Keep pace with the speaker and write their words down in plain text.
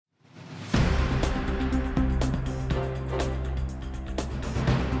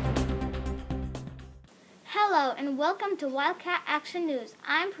Hello and welcome to Wildcat Action News.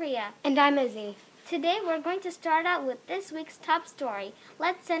 I'm Priya. And I'm Izzy. Today we're going to start out with this week's top story.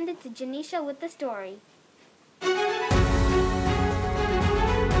 Let's send it to Janisha with the story.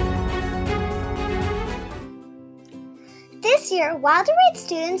 This year, Wilder-Waite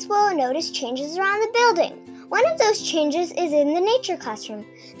students will notice changes around the building. One of those changes is in the nature classroom.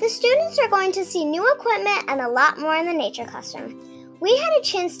 The students are going to see new equipment and a lot more in the nature classroom. We had a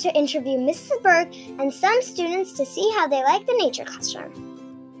chance to interview Mrs. Berg and some students to see how they like the nature classroom.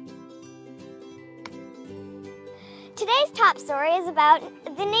 Today's top story is about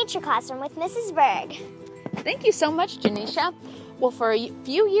the nature classroom with Mrs. Berg. Thank you so much, Janisha. Well, for a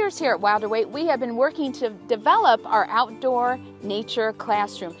few years here at Wilder-Waite, we have been working to develop our outdoor nature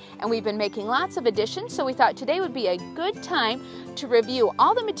classroom. And we've been making lots of additions, so we thought today would be a good time to review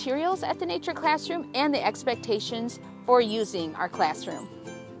all the materials at the nature classroom and the expectations for using our classroom.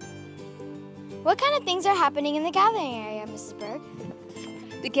 What kind of things are happening in the gathering area, Mrs.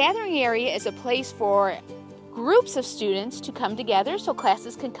 Berg? The gathering area is a place for groups of students to come together so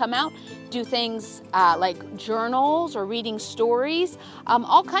classes can come out, do things like journals or reading stories,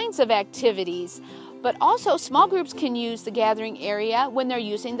 all kinds of activities. But also small groups can use the gathering area when they're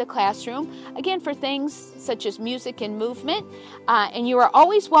using the classroom, again for things such as music and movement. And you are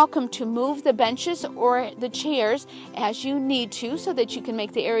always welcome to move the benches or the chairs as you need to so that you can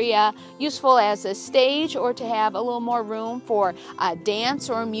make the area useful as a stage or to have a little more room for dance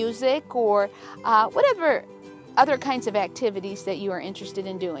or music or whatever other kinds of activities that you are interested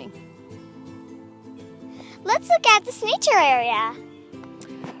in doing. Let's look at this nature area.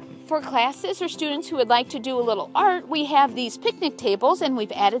 For classes or students who would like to do a little art, we have these picnic tables and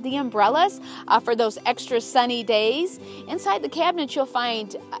we've added the umbrellas for those extra sunny days. Inside the cabinet you'll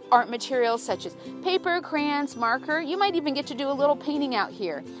find art materials such as paper, crayons, marker. You might even get to do a little painting out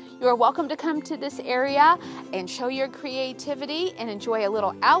here. You are welcome to come to this area and show your creativity and enjoy a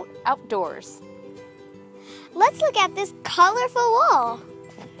little outdoors. Let's look at this colorful wall.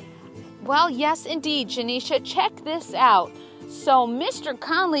 Well, yes indeed, Janisha, check this out. So Mr.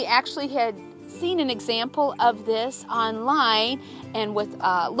 Conley actually had seen an example of this online, and with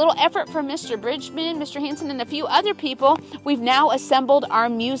a little effort from Mr. Bridgman, Mr. Hansen, and a few other people, we've now assembled our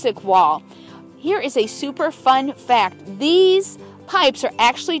music wall. Here is a super fun fact. These pipes are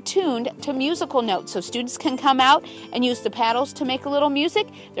actually tuned to musical notes, so students can come out and use the paddles to make a little music.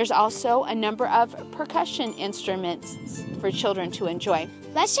 There's also a number of percussion instruments for children to enjoy.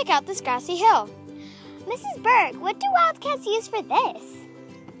 Let's check out this grassy hill. Mrs. Berg, what do Wildcats use for this?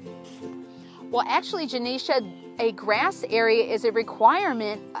 Well, actually, Janisha, a grass area is a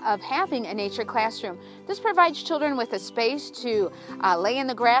requirement of having a nature classroom. This provides children with a space to lay in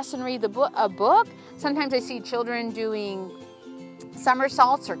the grass and read a book. Sometimes I see children doing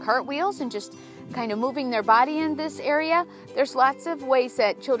somersaults or cartwheels and just kind of moving their body in this area. There's lots of ways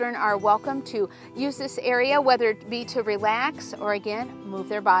that children are welcome to use this area, whether it be to relax or, again, move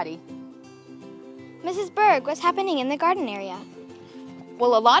their body. Mrs. Berg, what's happening in the garden area?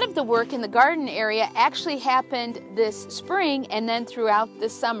 Well, a lot of the work in the garden area actually happened this spring and then throughout the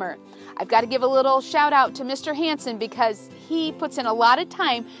summer. I've got to give a little shout out to Mr. Hansen because he puts in a lot of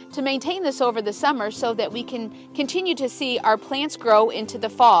time to maintain this over the summer so that we can continue to see our plants grow into the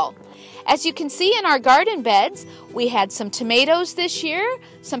fall. As you can see in our garden beds, we had some tomatoes this year,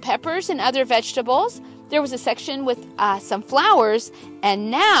 some peppers and other vegetables. There was a section with some flowers, and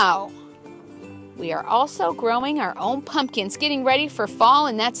now we are also growing our own pumpkins, getting ready for fall,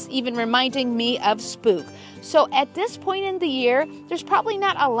 and that's even reminding me of spook. So at this point in the year, there's probably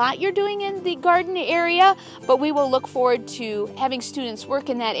not a lot you're doing in the garden area, but we will look forward to having students work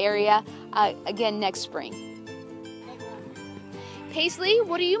in that area again next spring. Paisley,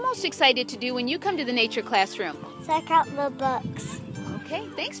 what are you most excited to do when you come to the nature classroom? Check out the books. Okay,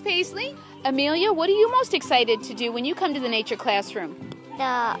 thanks Paisley. Amelia, what are you most excited to do when you come to the nature classroom? The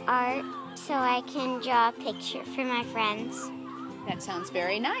art, so I can draw a picture for my friends. That sounds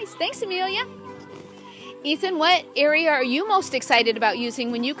very nice. Thanks, Amelia. Ethan, what area are you most excited about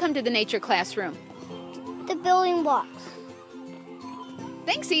using when you come to the nature classroom? The building blocks.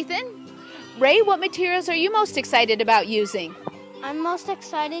 Thanks, Ethan. Ray, what materials are you most excited about using? I'm most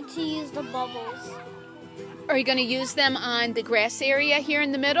excited to use the bubbles. Are you going to use them on the grass area here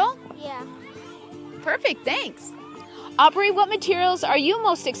in the middle? Yeah. Perfect, thanks. Aubrey, what materials are you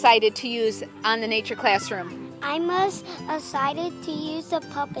most excited to use on the nature classroom? I'm most excited to use the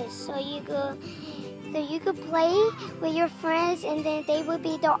puppets so you could play with your friends and then they would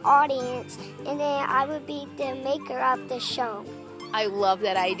be the audience and then I would be the maker of the show. I love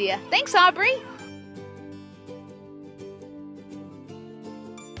that idea. Thanks, Aubrey.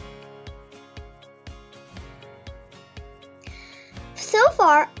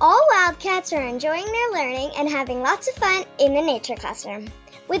 far, all Wildcats are enjoying their learning and having lots of fun in the nature classroom.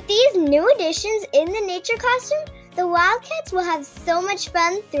 With these new additions in the nature classroom, the Wildcats will have so much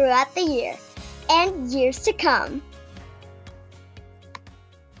fun throughout the year and years to come.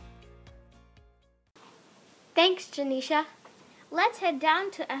 Thanks, Janisha. Let's head down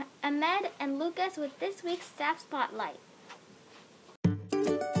to Ahmed and Lucas with this week's Staff Spotlight.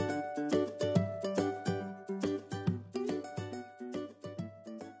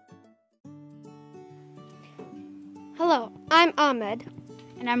 Hello, I'm Ahmed.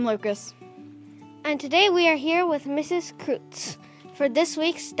 And I'm Lucas. And today we are here with Mrs. Kreutz for this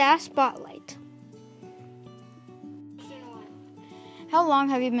week's Staff Spotlight. How long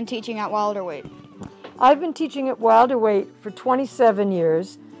have you been teaching at Wilder-Waite? I've been teaching at Wilder-Waite for 27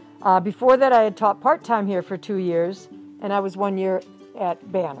 years. Before that, I had taught part-time here for 2 years, and I was 1 year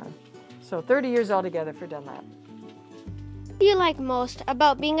at Banner. So 30 years altogether for Dunlap. What do you like most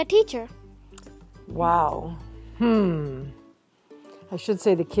about being a teacher? Wow. I should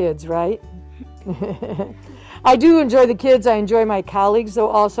say the kids, right? I do enjoy the kids. I enjoy my colleagues, though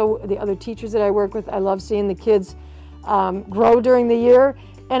also the other teachers that I work with. I love seeing the kids grow during the year.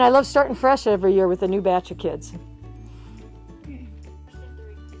 And I love starting fresh every year with a new batch of kids.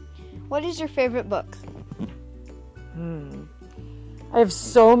 What is your favorite book? I have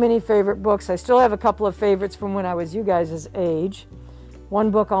so many favorite books. I still have a couple of favorites from when I was you guys' age.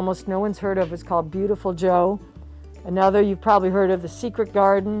 One book almost no one's heard of is called Beautiful Joe. Another you've probably heard of, The Secret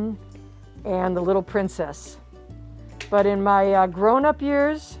Garden and The Little Princess. But in my grown-up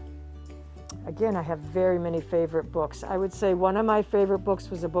years, again, I have very many favorite books. I would say one of my favorite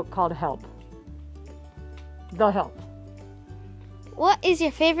books was a book called Help. The Help. What is your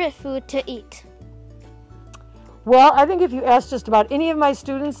favorite food to eat? Well, I think if you ask just about any of my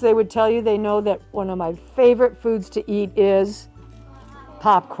students, they would tell you they know that one of my favorite foods to eat is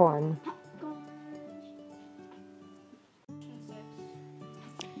popcorn.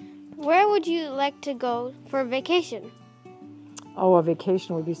 Where would you like to go for vacation? Oh, a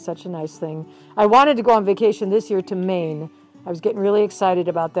vacation would be such a nice thing. I wanted to go on vacation this year to Maine. I was getting really excited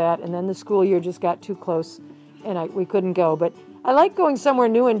about that, and then the school year just got too close, and we couldn't go. But I like going somewhere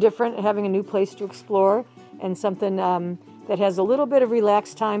new and different, having a new place to explore, and something that has a little bit of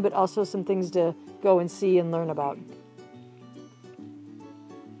relaxed time, but also some things to go and see and learn about.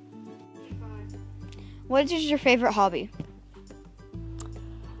 What is your favorite hobby?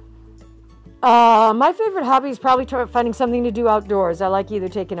 My favorite hobby is probably finding something to do outdoors. I like either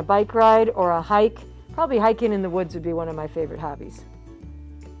taking a bike ride or a hike. Probably hiking in the woods would be one of my favorite hobbies.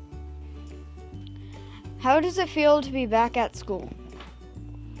 How does it feel to be back at school?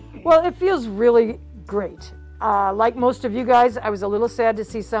 Well, it feels really great. Like most of you guys, I was a little sad to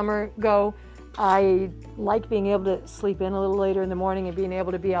see summer go. I like being able to sleep in a little later in the morning and being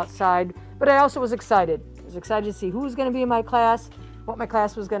able to be outside. But I also was excited. I was excited to see who was going to be in my class, what my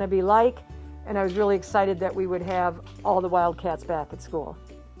class was going to be like. And I was really excited that we would have all the Wildcats back at school.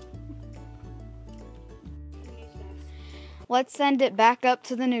 Let's send it back up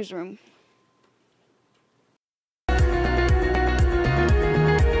to the newsroom.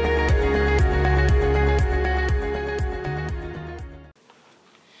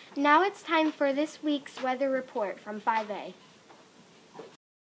 Now it's time for this week's weather report from 5A.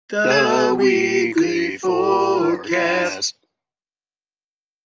 The weekly forecast.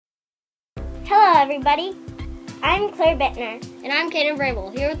 Hello, everybody. I'm Claire Bittner. And I'm Kaden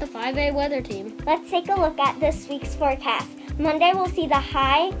Vrabel, here with the 5A weather team. Let's take a look at this week's forecast. Monday, we'll see the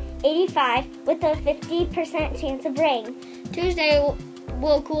high 85 with a 50% chance of rain. Tuesday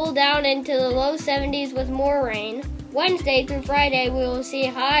will cool down into the low 70s with more rain. Wednesday through Friday, we will see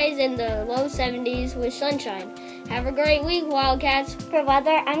highs in the low 70s with sunshine. Have a great week, Wildcats. For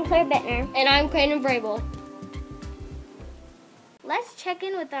weather, I'm Claire Bittner. And I'm Kaden Vrabel. Let's check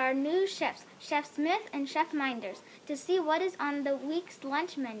in with our new chefs, Chef Smith and Chef Minders, to see what is on the week's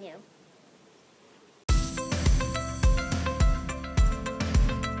lunch menu.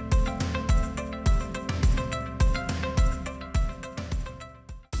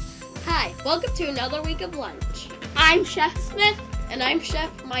 Hi, welcome to another week of lunch. I'm Chef Smith. And I'm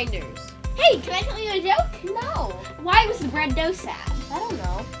Chef Minders. Hey, can I tell you a joke? No. Why was the bread dough sad? I don't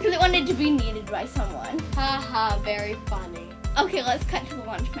know. Because it wanted to be kneaded by someone. Haha, very funny. Okay, let's cut to the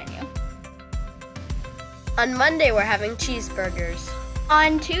lunch menu. On Monday, we're having cheeseburgers.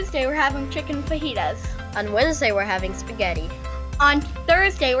 On Tuesday, we're having chicken fajitas. On Wednesday, we're having spaghetti. On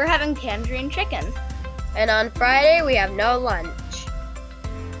Thursday, we're having tangerine chicken. And on Friday, we have no lunch.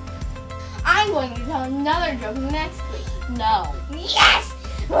 I'm going to tell another joke next week. No. Yes!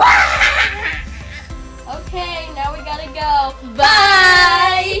 Okay, now we gotta go.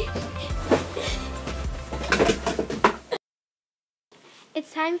 Bye!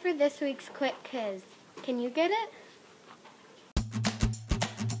 It's time for this week's quick quiz. Can you get it?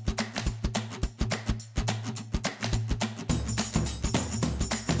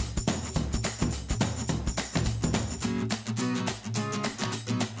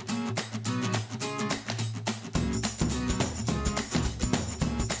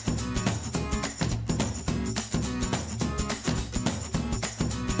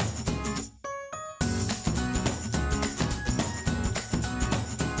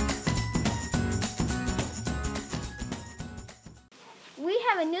 We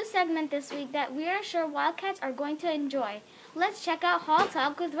have a new segment this week that we are sure Wildcats are going to enjoy. Let's check out Hall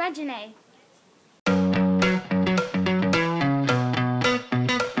Talk with Regine.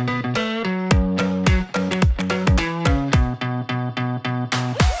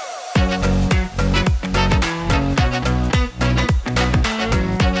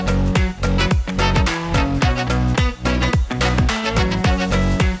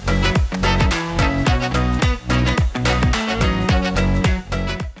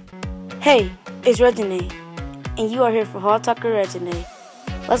 Hey, it's Regine, and you are here for Hall Talk with Regine.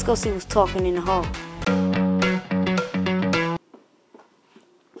 Let's go see who's talking in the hall.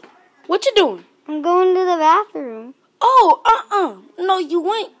 What you doing? I'm going to the bathroom. Oh, no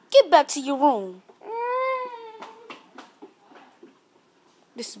you ain't. Get back to your room.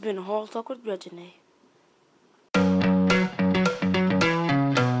 This has been a Hall Talk with Regine.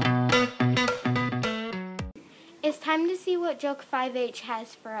 It's time to see what Joke 5H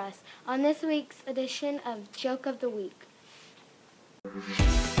has for us on this week's edition of Joke of the Week.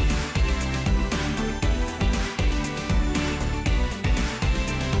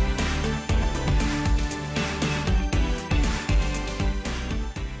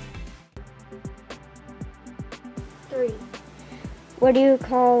 What do you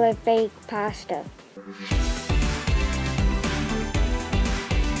call a fake pasta?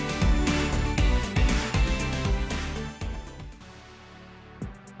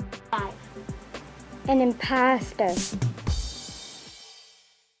 An impasta.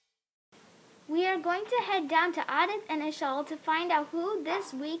 We are going to head down to Audit and Ishal to find out who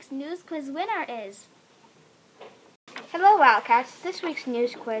this week's news quiz winner is. Hello, Wildcats. This week's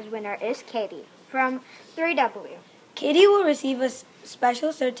news quiz winner is Katie from 3W. Katie will receive a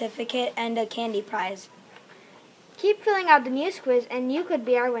special certificate and a candy prize. Keep filling out the news quiz and you could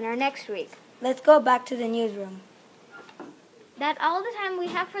be our winner next week. Let's go back to the newsroom. That's all the time we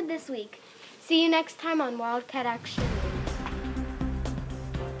have for this week. See you next time on Wildcat Action.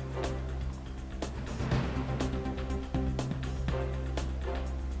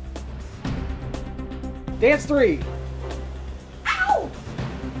 Dance 3.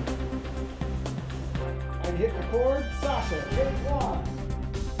 And hit the chord, Sasha, hit 1.